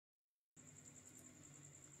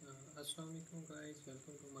Assalamualaikum guys,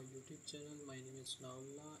 welcome to my YouTube channel. My name is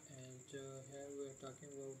Naullah and here we are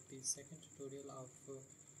talking about the second tutorial of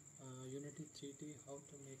Unity 3D, how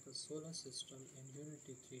to make a solar system in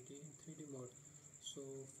Unity 3D in 3D mode. So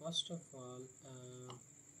first of all,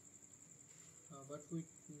 what we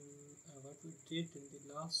did in the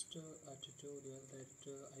last tutorial, that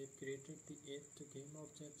I have created the 8 game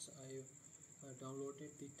objects. I have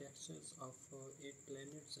downloaded the textures of 8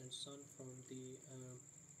 planets and sun from the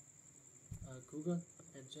Google,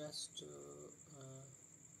 and just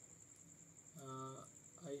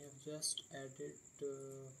I have just added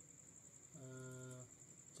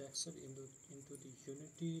texture into the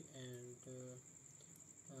Unity, and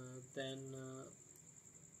then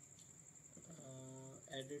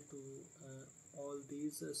added to all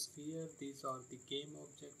these sphere. These are the game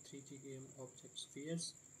object, 3D game object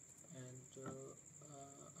spheres, and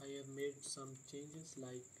I have made some changes,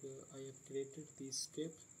 like I have created the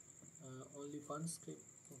script, only one script.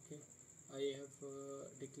 Okay, I have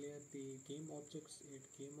declared the game objects, 8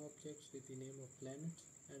 game objects with the name of planet,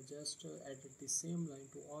 and just added the same line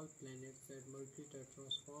to all planets, that Mercury that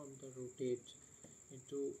transform the rotate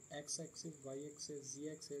into x-axis, y-axis,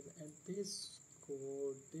 z-axis, and this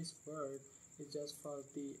code, this word is just for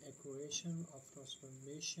the accuracy of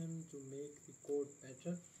transformation to make the code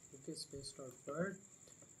better. Okay, space dot word,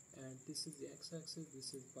 and this is the x-axis,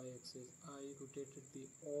 this is y-axis. I rotated the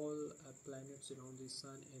all planets around the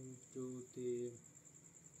sun into the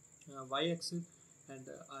y-axis, and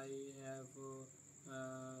I have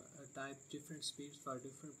typed different speeds for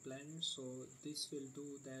different planets. So this will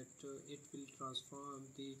do that it will transform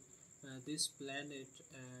the this planet,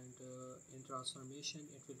 and in transformation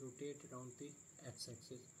it will rotate around the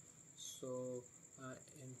x-axis. So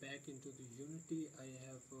and back into the Unity, I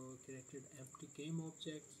have created empty game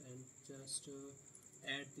objects, and just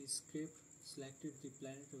add the script, selected the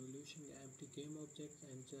planet evolution empty game object,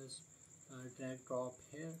 and just drag drop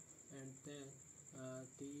here, and then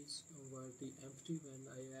these were the empty when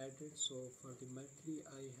I added. So for the Mercury,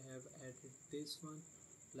 I have added this one,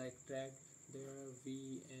 like drag there,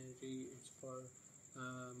 V and R, it's for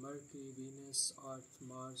Mercury, Venus, Earth,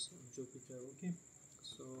 Mars, Jupiter. Okay,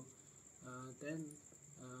 so then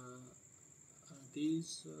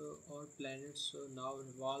these all planets now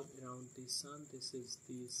revolve around the sun. This is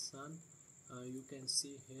the sun, you can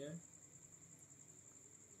see here,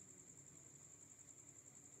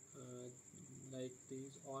 like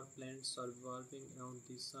these all planets are revolving around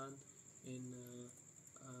the sun in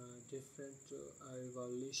different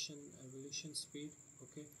evolution speed.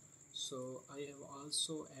 Okay, so I have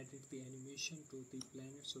also added the animation to the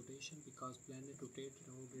planet's rotation, because planet rotate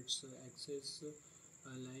around its axis,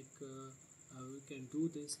 we can do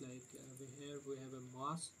this, like here we have a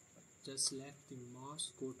Mars. Just select the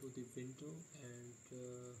Mars, go to the window, and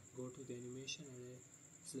go to the animation, and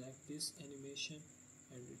select this animation,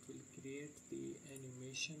 and it will create the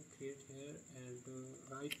animation, create here, and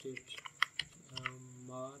write it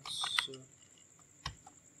Mars.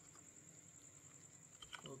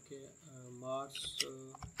 Okay, Mars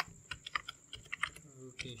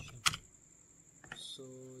rotation. So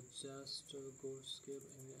just go skip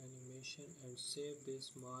animation and save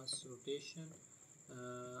this Mars rotation,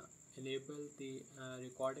 enable the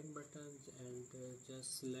recording buttons, and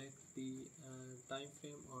just select the time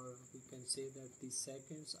frame, or we can say that the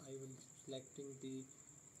seconds. I will selecting the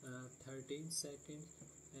 13 seconds,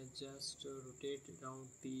 and just rotate around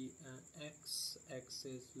the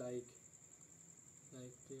x-axis, like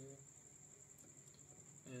there,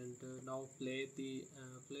 and now play the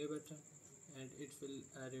play button, and it will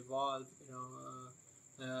revolve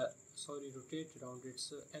around, rotate around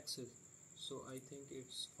its axis. So I think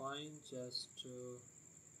it's fine, just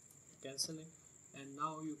canceling, and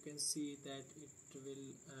now you can see that it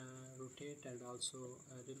will rotate and also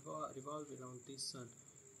revolve around the sun.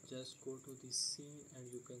 Just go to the scene,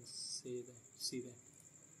 and you can see that.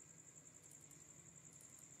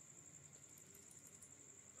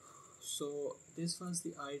 So this was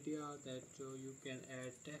the idea, that you can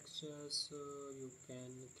add textures, you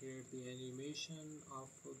can create the animation of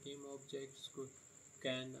game objects,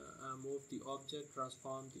 can move the object,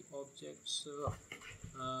 transform the objects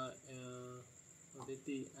with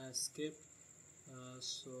the script.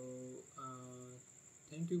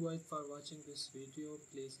 Thank you guys for watching this video.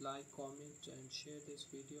 Please like, comment, and share this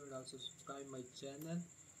video, and also subscribe my channel,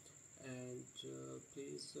 and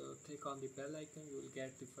please click on the bell icon. You will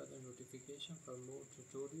get the further notification for more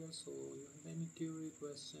tutorials. So you have any query,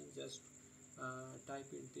 question, just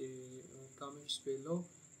type in the comments below.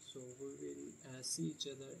 So we will see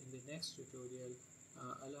each other in the next tutorial.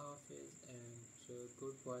 Allah Hafiz, and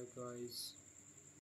goodbye guys.